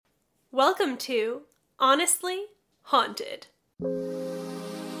Welcome to Honestly Haunted.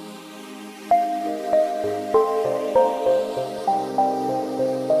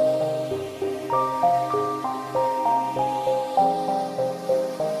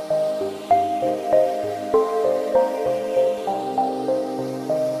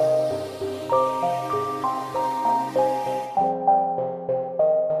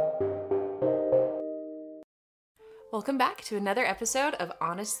 Welcome back to another episode of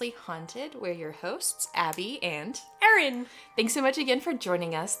Honestly Haunted. We're your hosts, Abby and Erin. Thanks so much again for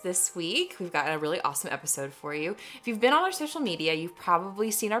joining us this week. We've got a really awesome episode for you. If you've been on our social media, you've probably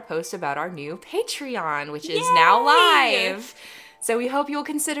seen our post about our new Patreon, which is now live. So we hope you'll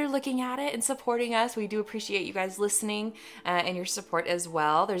consider looking at it and supporting us. We do appreciate you guys listening and your support as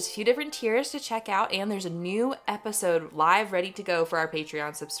well. There's a few different tiers to check out, and there's a new episode live ready to go for our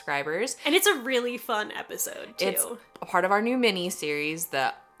Patreon subscribers. And it's a really fun episode, too. It's a part of our new mini-series,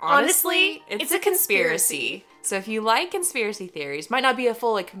 the Honestly, it's a conspiracy. So if you like conspiracy theories, might not be a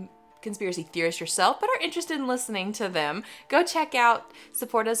full conspiracy theorist yourself, but are interested in listening to them, go check out,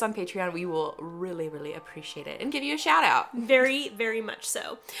 support us on Patreon. We will really, really appreciate it and give you a shout out. Very, very much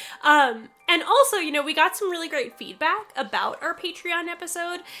so. And also, we got some really great feedback about our Patreon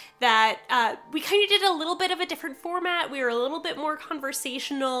episode that we kind of did a little bit of a different format. We were a little bit more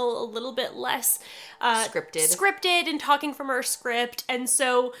conversational, a little bit less scripted and talking from our script. And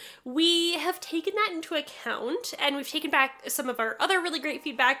so we have taken that into account, and we've taken back some of our other really great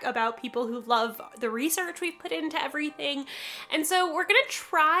feedback about people who love the research we've put into everything. And so we're going to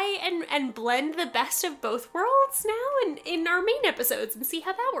try and blend the best of both worlds now in our main episodes and see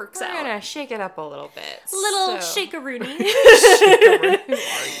how that works out. We're going to shake it up a little bit. Shake-a-rooney. Shake-a-rooney. Who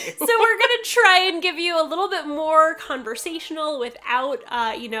are you? So we're going to try and give you a little bit more conversational without,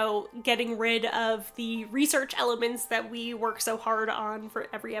 getting rid of the research elements that we work so hard on for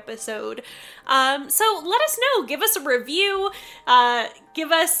every episode. So let us know. Give us a review.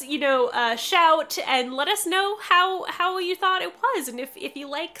 Give us, a shout, and let us know how you thought it was, and if you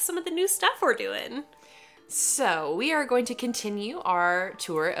like some of the new stuff we're doing. So, we are going to continue our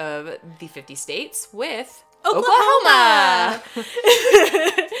tour of the 50 states with Oklahoma!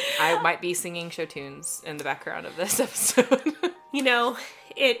 I might be singing show tunes in the background of this episode.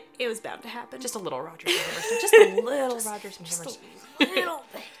 It was bound to happen. Just a little Rogers and Hammerstein. Just a little Rogers and Hammerstein. Just a little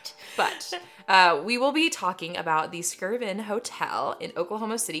bit. But we will be talking about the Skirvin Hotel in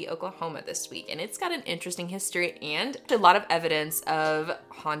Oklahoma City, Oklahoma this week. And it's got an interesting history and a lot of evidence of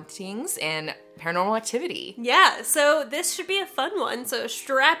hauntings and paranormal activity. Yeah, so this should be a fun one, so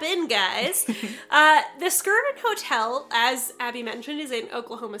strap in, guys. The Skirvin Hotel, as Abby mentioned, is in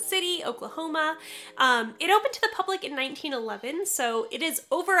Oklahoma City, Oklahoma. It opened to the public in 1911, so it is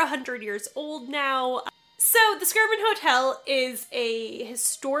over 100 years old now. So, the Skirvin Hotel is a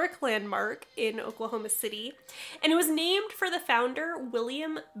historic landmark in Oklahoma City, and it was named for the founder,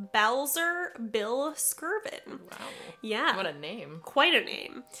 William Balzer Bill Skirvin. Wow. Yeah. What a name. Quite a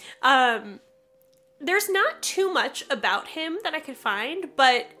name. There's not too much about him that I could find,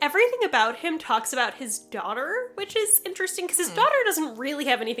 but everything about him talks about his daughter, which is interesting because his daughter doesn't really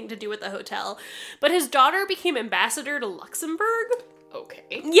have anything to do with the hotel, but his daughter became ambassador to Luxembourg.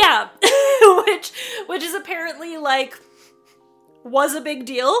 Okay. Yeah, which is apparently, was a big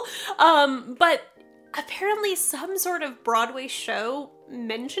deal. But apparently some sort of Broadway show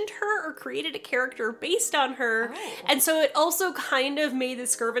mentioned her or created a character based on her. Oh. And so it also kind of made the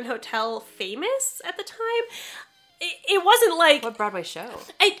Skirvin Hotel famous at the time. It wasn't like... What Broadway show?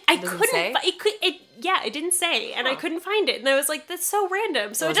 I couldn't... Say? It didn't say, and I couldn't find it. And I was like, that's so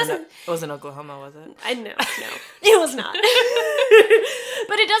random. So it doesn't... It was in Oklahoma, was it? I know, no. It was not.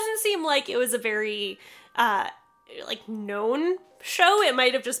 But it doesn't seem like it was a very, known show. It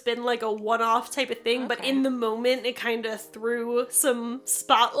might have just been like a one-off type of thing, okay. But in the moment, it kind of threw some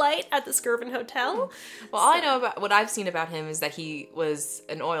spotlight at the Skirvin Hotel. Well, all I know about what I've seen about him is that he was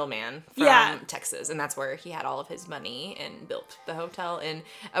an oil man from Texas, and that's where he had all of his money and built the hotel. And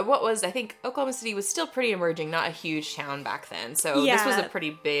I think Oklahoma City was still pretty emerging, not a huge town back then. So this was a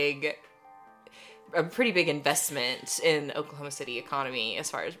pretty big investment in Oklahoma City economy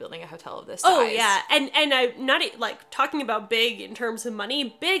as far as building a hotel of this size. Oh, yeah. And I'm not, talking about big in terms of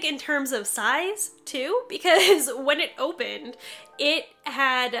money, big in terms of size, too, because when it opened, it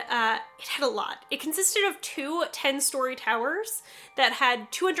had a lot. It consisted of two 10-story towers that had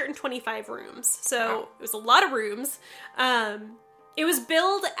 225 rooms. So It was a lot of rooms. It was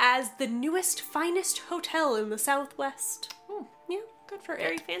billed as the newest, finest hotel in the Southwest. Yeah. Good for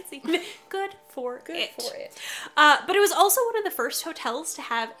Very it. Fancy. Good for it. But it was also one of the first hotels to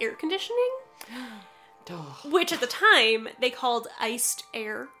have air conditioning, which at the time they called iced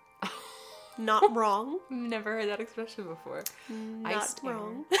air. Not wrong. Never heard that expression before. Not Iced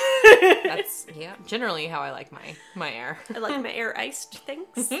wrong. That's, generally how I like my air. I like my air iced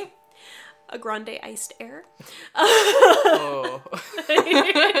things. A grande iced air. Oh.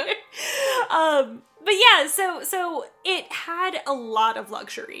 But yeah, so it had a lot of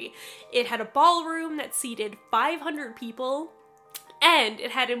luxury. It had a ballroom that seated 500 people, and it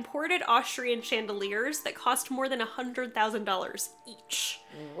had imported Austrian chandeliers that cost more than $100,000 each.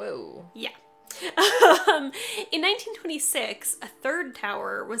 Whoa. Yeah. In 1926, a third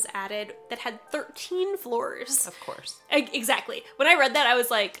tower was added that had 13 floors. Of course. Exactly. When I read that, I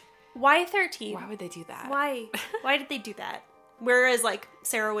was like, why 13? Why would they do that? Why? Why did they do that? Whereas, like,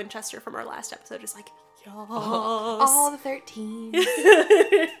 Sarah Winchester from our last episode is like, yes. All the 13.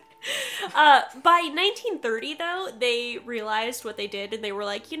 By 1930, though, they realized what they did, and they were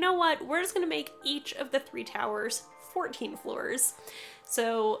like, you know what? We're just going to make each of the 3 towers 14 floors.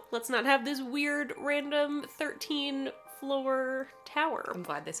 So let's not have this weird, random 13-floor tower. I'm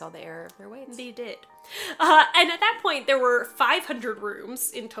glad they saw the error of their ways. They did. And at that point, there were 500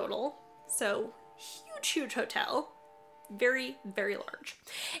 rooms in total. So, huge hotel. Very, very large.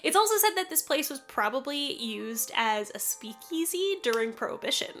 It's also said that this place was probably used as a speakeasy during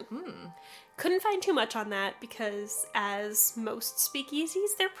Prohibition. Couldn't find too much on that because, as most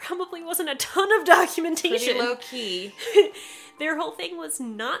speakeasies, there probably wasn't a ton of documentation. Pretty low key. Their whole thing was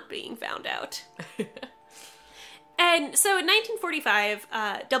not being found out. And so in 1945,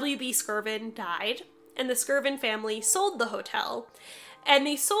 W.B. Skirvin died, and the Skirvin family sold the hotel, and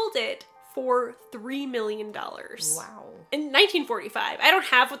they sold it for $3 million. Wow. In 1945. I don't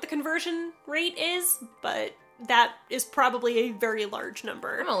have what the conversion rate is, but that is probably a very large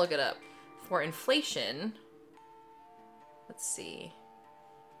number. I'm gonna look it up. For inflation, let's see.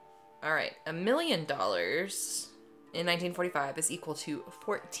 All right, $1 million in 1945 is equal to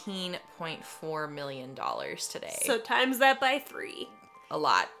 $14.4 million today. So times that by 3. A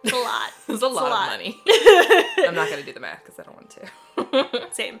lot. It's a lot. It's a lot of money. I'm not gonna do the math because I don't want to.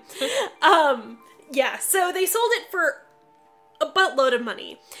 Same. Yeah, so they sold it for a buttload of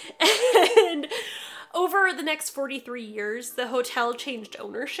money. And over the next 43 years, the hotel changed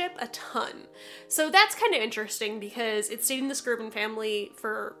ownership a ton. So that's kind of interesting because it stayed in the Skirvin family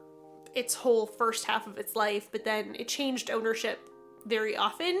for its whole first half of its life, but then it changed ownership very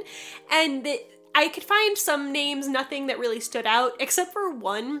often. And I could find some names, nothing that really stood out, except for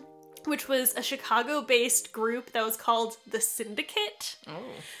one, which was a Chicago-based group that was called the Syndicate,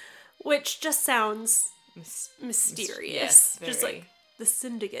 which just sounds mysterious. Yes, just very. like, the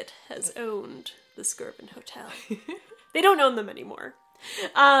Syndicate has owned the Skirvin Hotel. They don't own them anymore.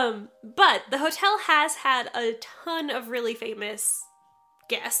 But the hotel has had a ton of really famous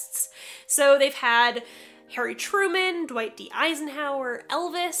guests. So they've had Harry Truman, Dwight D. Eisenhower,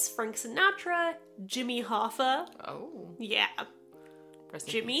 Elvis, Frank Sinatra, Jimmy Hoffa. Oh. Yeah. Rest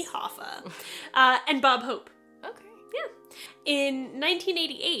in Jimmy peace. Hoffa. And Bob Hope. Okay. Yeah. In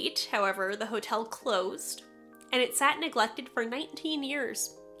 1988, however, the hotel closed, and it sat neglected for 19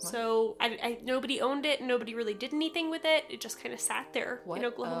 years. Wow. So nobody owned it, and nobody really did anything with it. It just kind of sat there in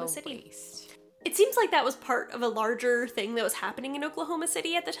Oklahoma City. Waste. It seems like that was part of a larger thing that was happening in Oklahoma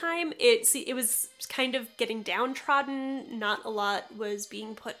City at the time. It was kind of getting downtrodden. Not a lot was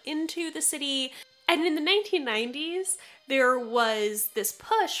being put into the city. And in the 1990s, there was this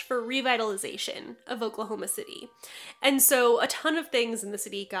push for revitalization of Oklahoma City. And so a ton of things in the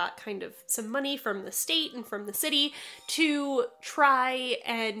city got kind of some money from the state and from the city to try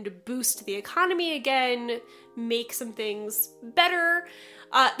and boost the economy again, make some things better.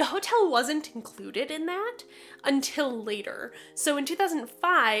 The hotel wasn't included in that until later. So in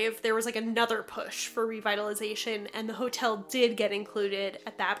 2005, there was like another push for revitalization, and the hotel did get included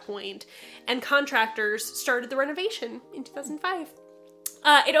at that point, and contractors started the renovation in 2005.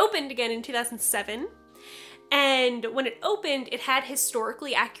 It opened again in 2007, and when it opened, it had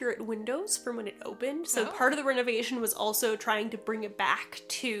historically accurate windows from when it opened, so part of the renovation was also trying to bring it back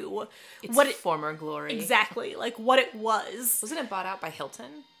to its former glory. Exactly, like what it was. Wasn't it bought out by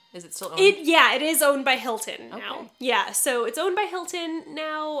Hilton? Is it still owned? It is owned by Hilton now. Okay. Yeah, so it's owned by Hilton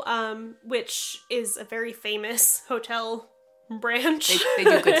now, which is a very famous hotel branch. They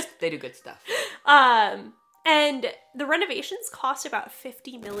do good. They do good stuff. And the renovations cost about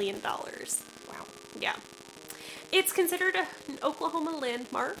 $50 million. Wow. Yeah. It's considered an Oklahoma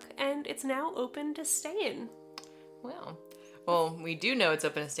landmark, and it's now open to stay in. Well, Well, we do know it's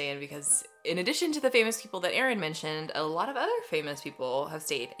open to stay in because in addition to the famous people that Aaron mentioned, a lot of other famous people have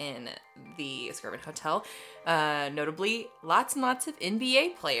stayed in the Skirvin Hotel. Notably, lots and lots of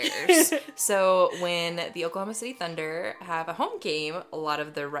NBA players. So when the Oklahoma City Thunder have a home game, a lot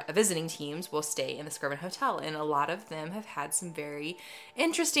of the visiting teams will stay in the Skirvin Hotel. And a lot of them have had some very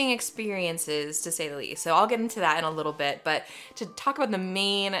interesting experiences, to say the least. So I'll get into that in a little bit. But to talk about the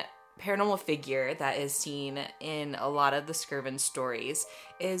main paranormal figure that is seen in a lot of the Skirvin stories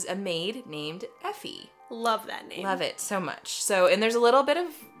is a maid named Effie. Love that name. Love it so much. So, and there's a little bit of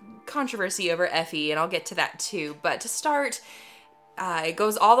controversy over Effie, and I'll get to that too. But to start, it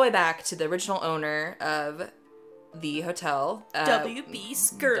goes all the way back to the original owner of the hotel, W.B.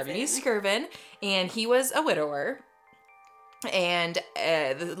 Skirvin. W.B. Skirvin, and he was a widower. And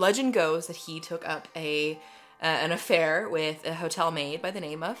the legend goes that he took up an affair with a hotel maid by the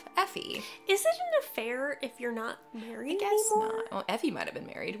name of Effie. Is it an affair if you're not married anymore? Not. Well, Effie might have been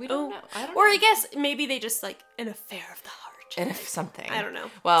married. We don't know. I guess maybe they just an affair of the heart. And if something. I don't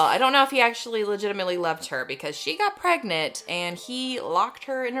know. Well, I don't know if he actually legitimately loved her because she got pregnant and he locked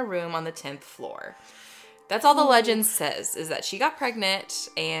her in a room on the 10th floor. That's all the legend says, is that she got pregnant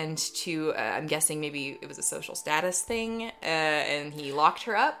and I'm guessing maybe it was a social status thing, and he locked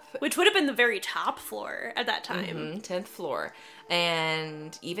her up. Which would have been the very top floor at that time. 10th floor.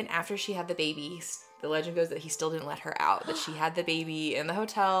 And even after she had the baby, the legend goes that he still didn't let her out, that she had the baby in the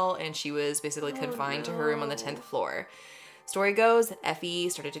hotel and she was basically confined to her room on the 10th floor. Story goes that Effie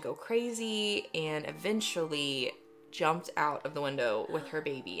started to go crazy and eventually jumped out of the window with her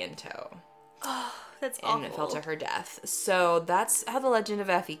baby in tow. Oh, that's awful. And it fell to her death. So that's how the legend of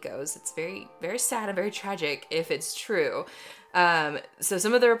Effie goes. It's very, very sad and very tragic if it's true. So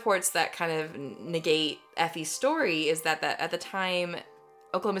some of the reports that kind of negate Effie's story is that at the time,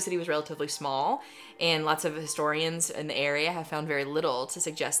 Oklahoma City was relatively small, and lots of historians in the area have found very little to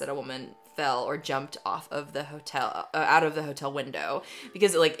suggest that a woman fell or jumped off of the hotel, out of the hotel window,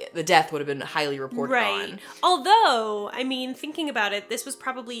 because the death would have been highly reported on. Although, I mean, thinking about it, this was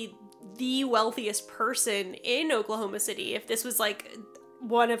probably the wealthiest person in Oklahoma City. If this was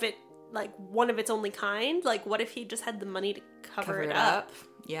one of its only kind, what if he just had the money to cover it up?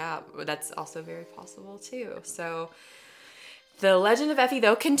 Yeah, that's also very possible too. So the legend of Effie,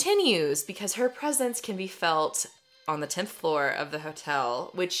 though, continues because her presence can be felt on the 10th floor of the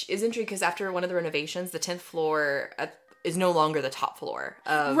hotel, which is interesting because after one of the renovations, the 10th floor is no longer the top floor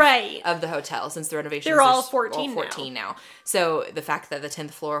of the hotel, since the renovations they're all 14 now. So the fact that the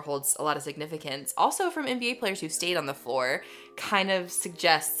 10th floor holds a lot of significance, also from NBA players who've stayed on the floor, kind of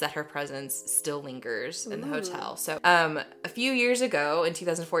suggests that her presence still lingers in the hotel. So a few years ago, in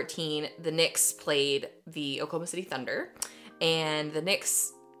 2014, the Knicks played the Oklahoma City Thunder, and the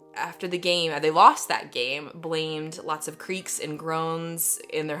Knicks, after the game, they lost that game, blamed lots of creaks and groans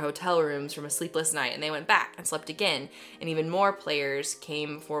in their hotel rooms from a sleepless night, and they went back and slept again. And even more players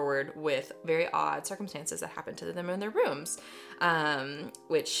came forward with very odd circumstances that happened to them in their rooms,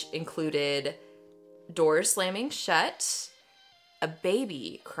 which included doors slamming shut, a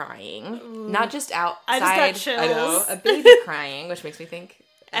baby crying, not just outside. I just got chills. I know, a baby crying, which makes me think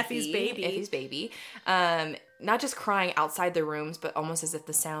Effie's baby. Not just crying outside the rooms, but almost as if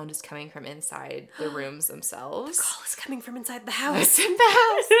the sound is coming from inside the rooms themselves. The call is coming from inside the house.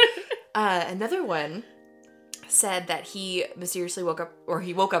 Another one said that he mysteriously woke up in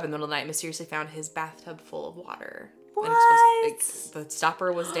the middle of the night, mysteriously found his bathtub full of water. What? And the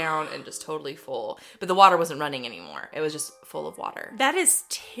stopper was down and just totally full. But the water wasn't running anymore. It was just full of water. That is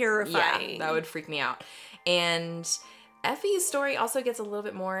terrifying. Yeah, that would freak me out. And Effie's story also gets a little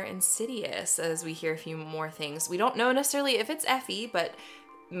bit more insidious as we hear a few more things. We don't know necessarily if it's Effie, but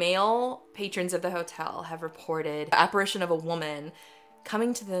male patrons of the hotel have reported the apparition of a woman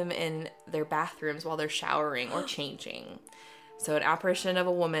coming to them in their bathrooms while they're showering or changing. So an apparition of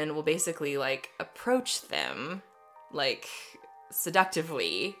a woman will basically approach them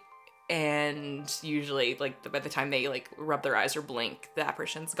seductively, and usually by the time they rub their eyes or blink, the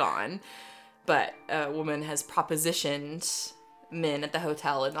apparition's gone. But a woman has propositioned men at the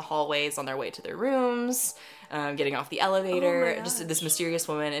hotel in the hallways on their way to their rooms, getting off the elevator, just this mysterious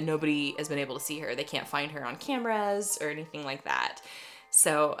woman, and nobody has been able to see her. They can't find her on cameras or anything like that.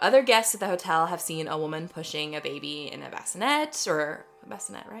 So other guests at the hotel have seen a woman pushing a baby in a bassinet,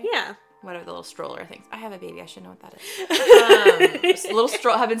 right? Yeah. Whatever the little stroller things. I have a baby. I should know what that is. A little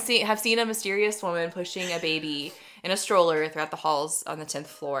stroller. Have seen a mysterious woman pushing a baby in a stroller throughout the halls on the 10th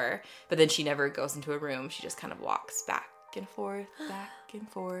floor, but then she never goes into a room. She just kind of walks back and forth.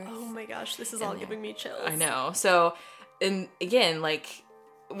 Oh my gosh, this is all giving me chills. I know. So, and again,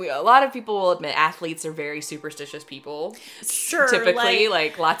 a lot of people will admit athletes are very superstitious people. Sure. Typically,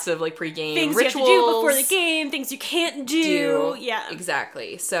 like lots of like pre-game things rituals. you have to do before the game, things you can't do. Yeah.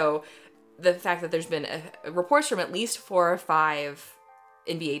 Exactly. So the fact that there's been reports from at least 4 or 5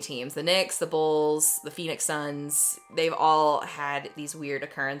 NBA teams, the Knicks, the Bulls, the Phoenix Suns, they've all had these weird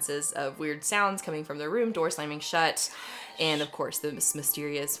occurrences of weird sounds coming from their room, door slamming shut, and of course this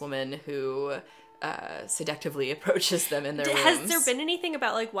mysterious woman who seductively approaches them in their rooms. Has there been anything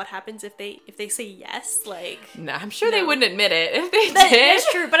about like what happens if they say yes? Like, no, I'm sure they wouldn't admit it if they did.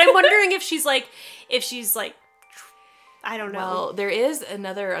 That's true, but I'm wondering if she's like I don't know. Well, there is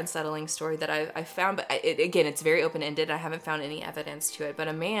another unsettling story that I found, but again, it's very open-ended. I haven't found any evidence to it, but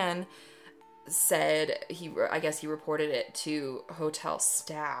a man said I guess he reported it to hotel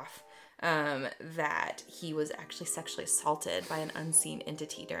staff that he was actually sexually assaulted by an unseen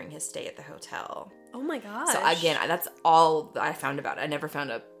entity during his stay at the hotel. Oh my gosh. So again, that's all I found about it. I never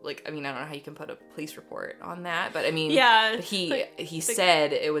found I don't know how you can put a police report on that, but I mean, yeah, he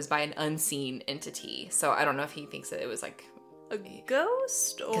said it was by an unseen entity. So I don't know if he thinks that it was like a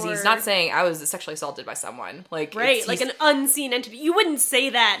ghost, or... Because he's not saying I was sexually assaulted by someone. Like, right, like an unseen entity. You wouldn't say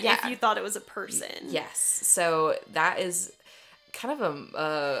that yeah. if you thought it was a person. Yes. So that is kind of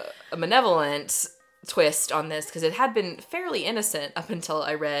a malevolent twist on this, because it had been fairly innocent up until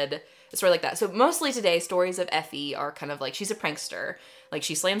I read a story like that. So mostly today, stories of Effie are kind of like, she's a prankster. Like,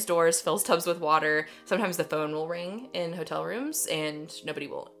 she slams doors, fills tubs with water. Sometimes the phone will ring in hotel rooms and nobody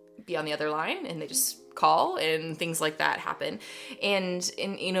will be on the other line, and they just call, and things like that happen. And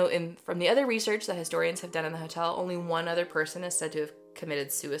from the other research that historians have done in the hotel, only one other person is said to have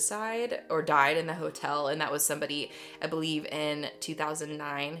committed suicide or died in the hotel, and that was somebody, I believe, in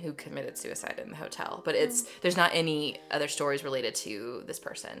 2009 who committed suicide in the hotel. But there's not any other stories related to this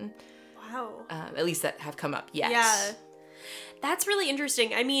person. Wow. At least that have come up yet. Yeah. That's really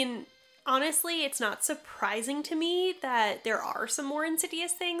interesting. I mean, honestly, it's not surprising to me that there are some more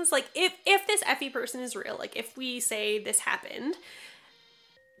insidious things. Like, if this Effie person is real, like, if we say this happened,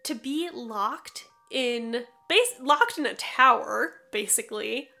 to be locked in a tower,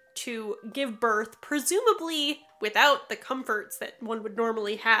 basically, to give birth, presumably without the comforts that one would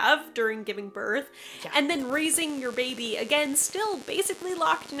normally have during giving birth, yeah. And then raising your baby, again, still basically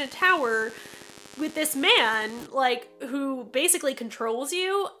locked in a tower with this man, like, who basically controls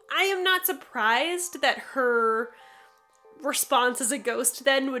you. I am not surprised that her response as a ghost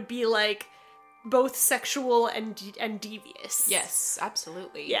then would be, like, both sexual and devious. Yes,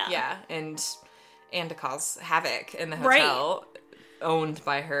 absolutely. Yeah. Yeah, and to cause havoc in the hotel, right. Owned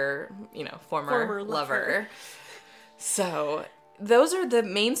by her, former lover. So those are the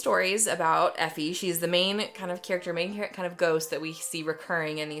main stories about Effie. She's the main kind of character, kind of ghost that we see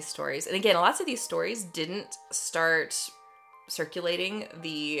recurring in these stories. And again, lots of these stories didn't start circulating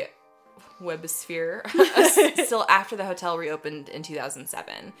the webosphere still after the hotel reopened in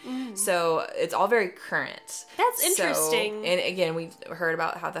 2007. So it's all very current. That's interesting. And again, we've heard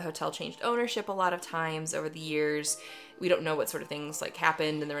about how the hotel changed ownership a lot of times over the years. We don't know what sort of things like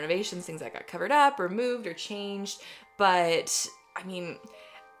happened in the renovations, things that got covered up or moved or changed. But I mean,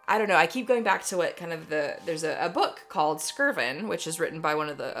 I don't know. I keep going back to what kind of there's a book called Skirvin, which is written by one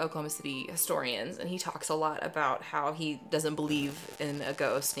of the Oklahoma City historians, and he talks a lot about how he doesn't believe in a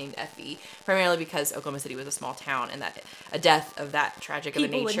ghost named Effie, primarily because Oklahoma City was a small town, and that a death of that tragic of a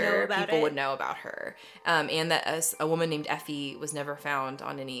nature, people would know about her, and that a woman named Effie was never found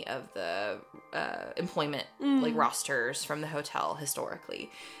on any of the employment like rosters from the hotel historically.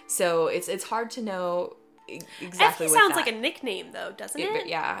 So it's hard to know exactly. Effie sounds like a nickname, though, doesn't it?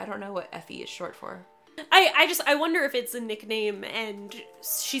 Yeah, I don't know what Effie is short for. I wonder if it's a nickname and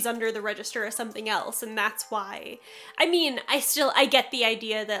she's under the register as something else, and that's why. I mean, I get the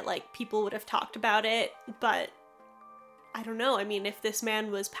idea that, like, people would have talked about it, but I don't know. I mean, if this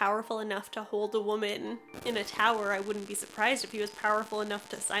man was powerful enough to hold a woman in a tower, I wouldn't be surprised if he was powerful enough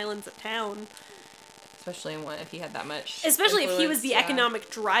to silence a town. Especially if he had that much Especially if he was the economic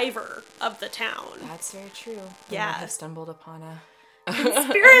driver of the town. That's very true. Yeah. I have stumbled upon a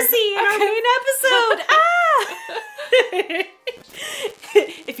conspiracy in our main episode.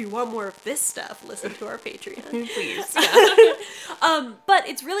 If you want more of this stuff, listen to our Patreon. Please. But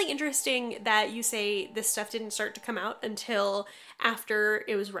it's really interesting that you say this stuff didn't start to come out until after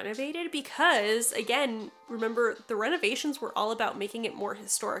it was renovated, because, again, remember, the renovations were all about making it more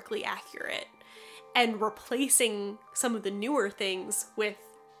historically accurate and replacing some of the newer things with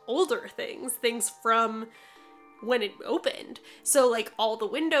older things from when it opened. So, like, all the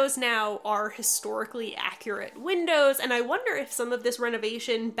windows now are historically accurate windows, and I wonder if some of this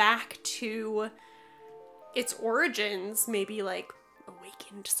renovation back to its origins maybe, like, awakened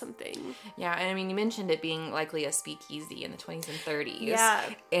into something. Yeah, and I mean, you mentioned it being likely a speakeasy in the 20s and 30s. Yeah.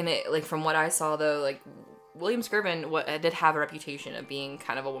 And it, like, from what I saw, though, like, William Skirvin did have a reputation of being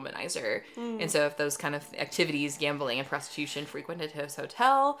kind of a womanizer. And so if those kind of activities, gambling and prostitution, frequented his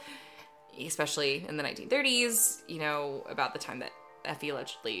hotel, especially in the 1930s, you know, about the time that Effie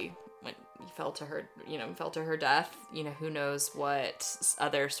allegedly fell to her death, you know, who knows what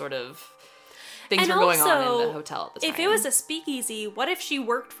other sort of things were going on in the hotel at the time. If it was a speakeasy, what if she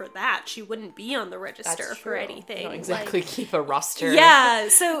worked for that? She wouldn't be on the register for anything. You don't exactly keep a roster. Yeah,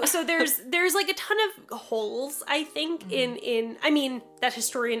 so there's like a ton of holes, I think, in I mean, that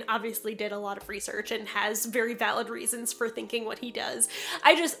historian obviously did a lot of research and has very valid reasons for thinking what he does.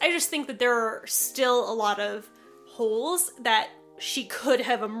 I just think that there are still a lot of holes that she could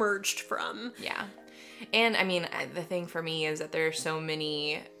have emerged from. Yeah. And I mean, the thing for me is that there are so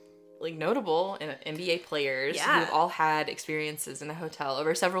many like notable NBA players who've all had experiences in a hotel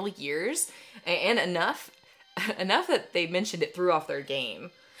over several years, and enough that they mentioned it threw off their game.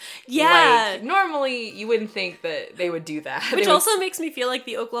 Yeah. Like, normally you wouldn't think that they would do that. Which also makes me feel like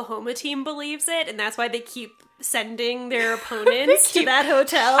the Oklahoma team believes it, and that's why they keep sending their opponents to that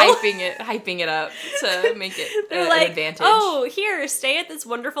hotel. Hyping it up to make it an advantage. Oh, here, stay at this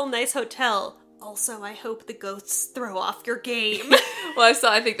wonderful, nice hotel. Also, I hope the ghosts throw off your game. Well,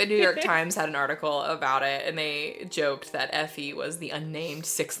 I think the New York Times had an article about it, and they joked that Effie was the unnamed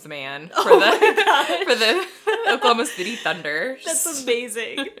sixth man for the Oklahoma City Thunder. That's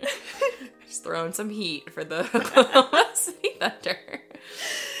amazing. Just throwing some heat for the Oklahoma City Thunder.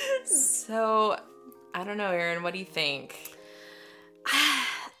 So, I don't know, Erin, what do you think?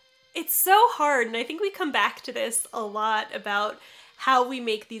 It's so hard, and I think we come back to this a lot about how we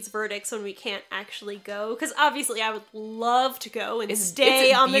make these verdicts when we can't actually go. Because obviously I would love to go and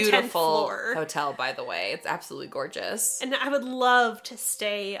stay on the 10th floor. Hotel, by the way. It's absolutely gorgeous. And I would love to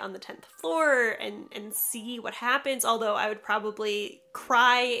stay on the 10th floor and see what happens. Although I would probably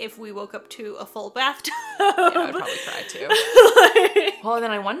cry if we woke up to a full bathtub. Yeah, I would probably cry too. Well, then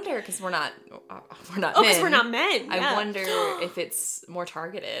I wonder, because we're not men. Because we're not men. Yeah. I wonder if it's more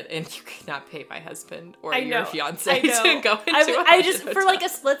targeted, and you cannot pay my husband or your fiance to go into for like a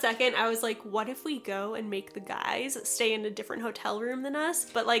split second, I was like, what if we go and make the guys stay in a different hotel room than us?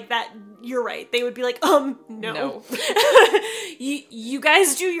 But like that, you're right. They would be like, no. you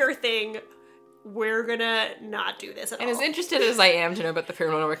guys do your thing. We're gonna not do this at all. And as interested as I am to know about the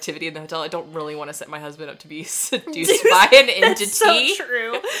paranormal activity in the hotel, I don't really want to set my husband up to be seduced by an entity. That's so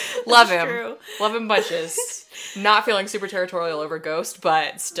true. Love him. True. Love him bunches. Not feeling super territorial over Ghost,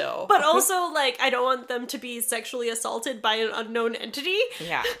 but still. But also, like, I don't want them to be sexually assaulted by an unknown entity.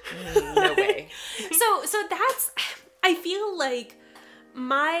 Yeah. No way. So that's, I feel like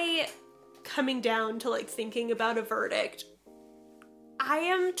my coming down to, like, thinking about a verdict, I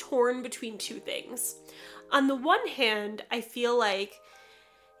am torn between two things. On the one hand, I feel like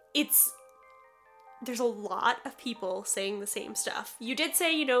there's a lot of people saying the same stuff. You did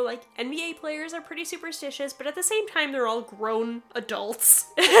say, you know, like, NBA players are pretty superstitious, but at the same time, they're all grown adults.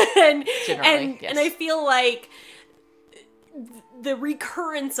 and I feel like the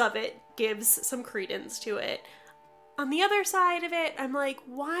recurrence of it gives some credence to it. On the other side of it, I'm like,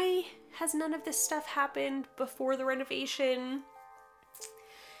 why has none of this stuff happened before the renovation?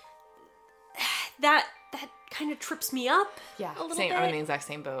 That kind of trips me up. Yeah, a little same. bit. I'm in the exact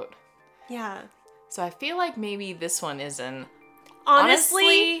same boat. Yeah. So I feel like maybe this one isn't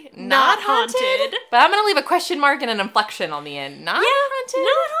honestly not haunted. But I'm gonna leave a question mark and an inflection on the end. Not haunted.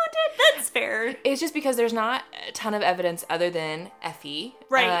 Not haunted. That's fair. It's just because there's not a ton of evidence other than Effie,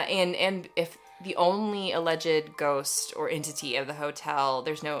 right? And if the only alleged ghost or entity of the hotel,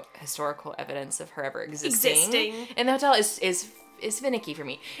 there's no historical evidence of her ever existing. And the hotel is finicky for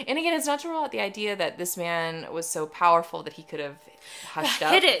me. And again, it's not to rule out the idea that this man was so powerful that he could have hushed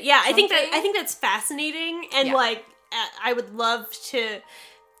up. Hit it. Yeah, something. I think that's fascinating, and like I would love to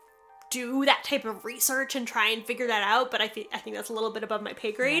do that type of research and try and figure that out, but I think that's a little bit above my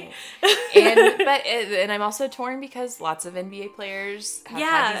pay grade. Right. and I'm also torn because lots of NBA players have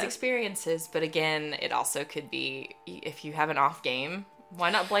had these experiences, but again, it also could be if you have an off game, why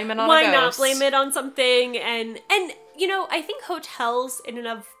not blame it on a ghost? Why not blame it on something? And you know, I think hotels in and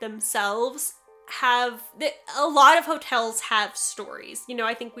of themselves a lot of hotels have stories. You know,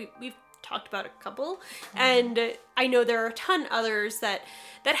 I think we've talked about a couple, and I know there are a ton others that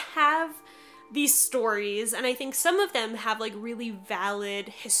have these stories, and I think some of them have like really valid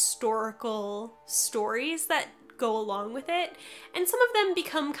historical stories that go along with it, and some of them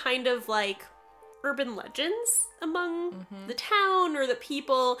become kind of like urban legends among the town or the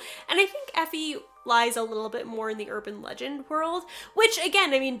people. And I think Effie lies a little bit more in the urban legend world, which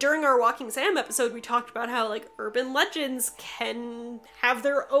again, I mean, during our Walking Sam episode, we talked about how like urban legends can have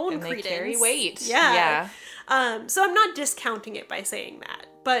their own and credence. They carry weight. Yeah. So I'm not discounting it by saying that,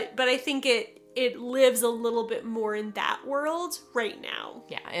 but I think it lives a little bit more in that world right now.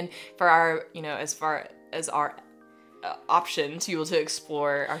 Yeah, and for our, as far as our option to be able to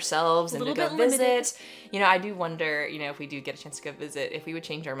explore ourselves and to go visit, I do wonder, if we do get a chance to go visit, if we would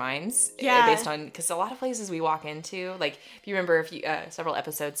change our minds based on, because a lot of places we walk into, like, if you remember several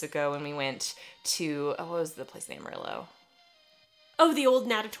episodes ago when we went to, what was the place in Amarillo? Oh, the old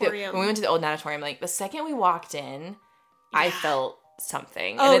natatorium. When we went to the old natatorium, like, the second we walked in, I felt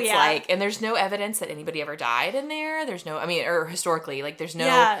something. Oh, and it's like, and there's no evidence that anybody ever died in there. There's no, or historically, like, there's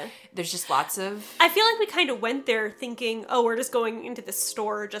no, there's just lots of... I feel like we kind of went there thinking, oh, we're just going into the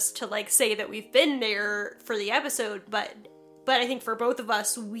store just to, like, say that we've been there for the episode, but I think for both of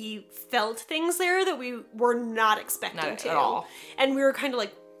us, we felt things there that we were not expecting to. At all. And we were kind of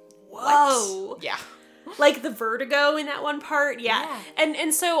like, whoa. What? Yeah. Like the vertigo in that one part, yeah.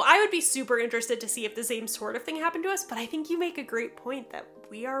 And so I would be super interested to see if the same sort of thing happened to us, but I think you make a great point that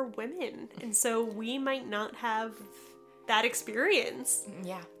we are women, and so we might not have that experience.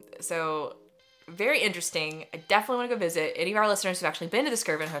 Yeah, so very interesting. I definitely want to go visit. Any of our listeners who've actually been to the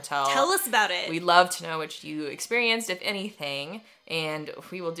Skirvin Hotel, tell us about it. We'd love to know what you experienced, if anything, and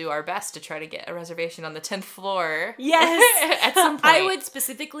we will do our best to try to get a reservation on the 10th floor. Yes. At some point. I would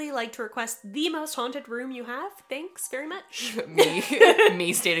specifically like to request the most haunted room you have. Thanks very much.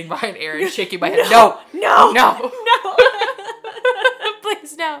 me standing behind Aaron, shaking my head. No.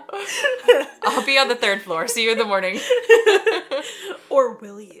 Please, no. I'll be on the 3rd floor. See you in the morning. Or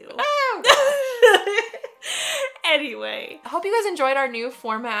will you? Oh. Anyway. I hope you guys enjoyed our new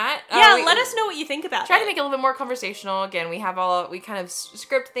format. Yeah, let us know what you think about it. Try to make it a little bit more conversational. Again, we kind of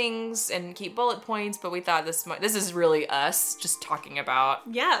script things and keep bullet points, but we thought this is really us just talking about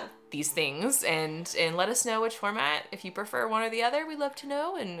these things, and let us know which format, if you prefer one or the other. We'd love to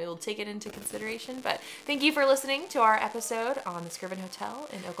know, and we'll take it into consideration. But thank you for listening to our episode on the Skirvin Hotel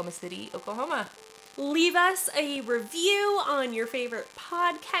in Oklahoma City, Oklahoma. Leave us a review on your favorite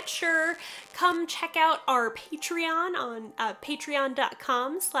podcatcher. Come check out our Patreon on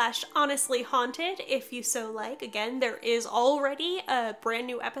patreon.com/honestlyhaunted if you so like. Again, there is already a brand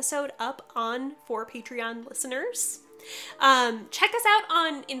new episode up on for Patreon listeners. Check us out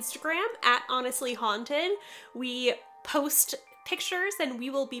on Instagram at honestlyhaunted. We post pictures, and we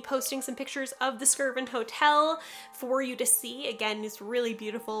will be posting some pictures of the Skirvin Hotel for you to see. Again, it's really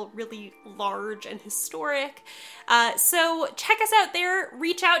beautiful, really large and historic. So check us out there.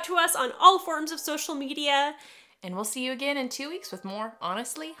 Reach out to us on all forms of social media. And we'll see you again in 2 weeks with more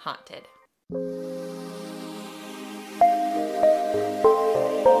Honestly Haunted.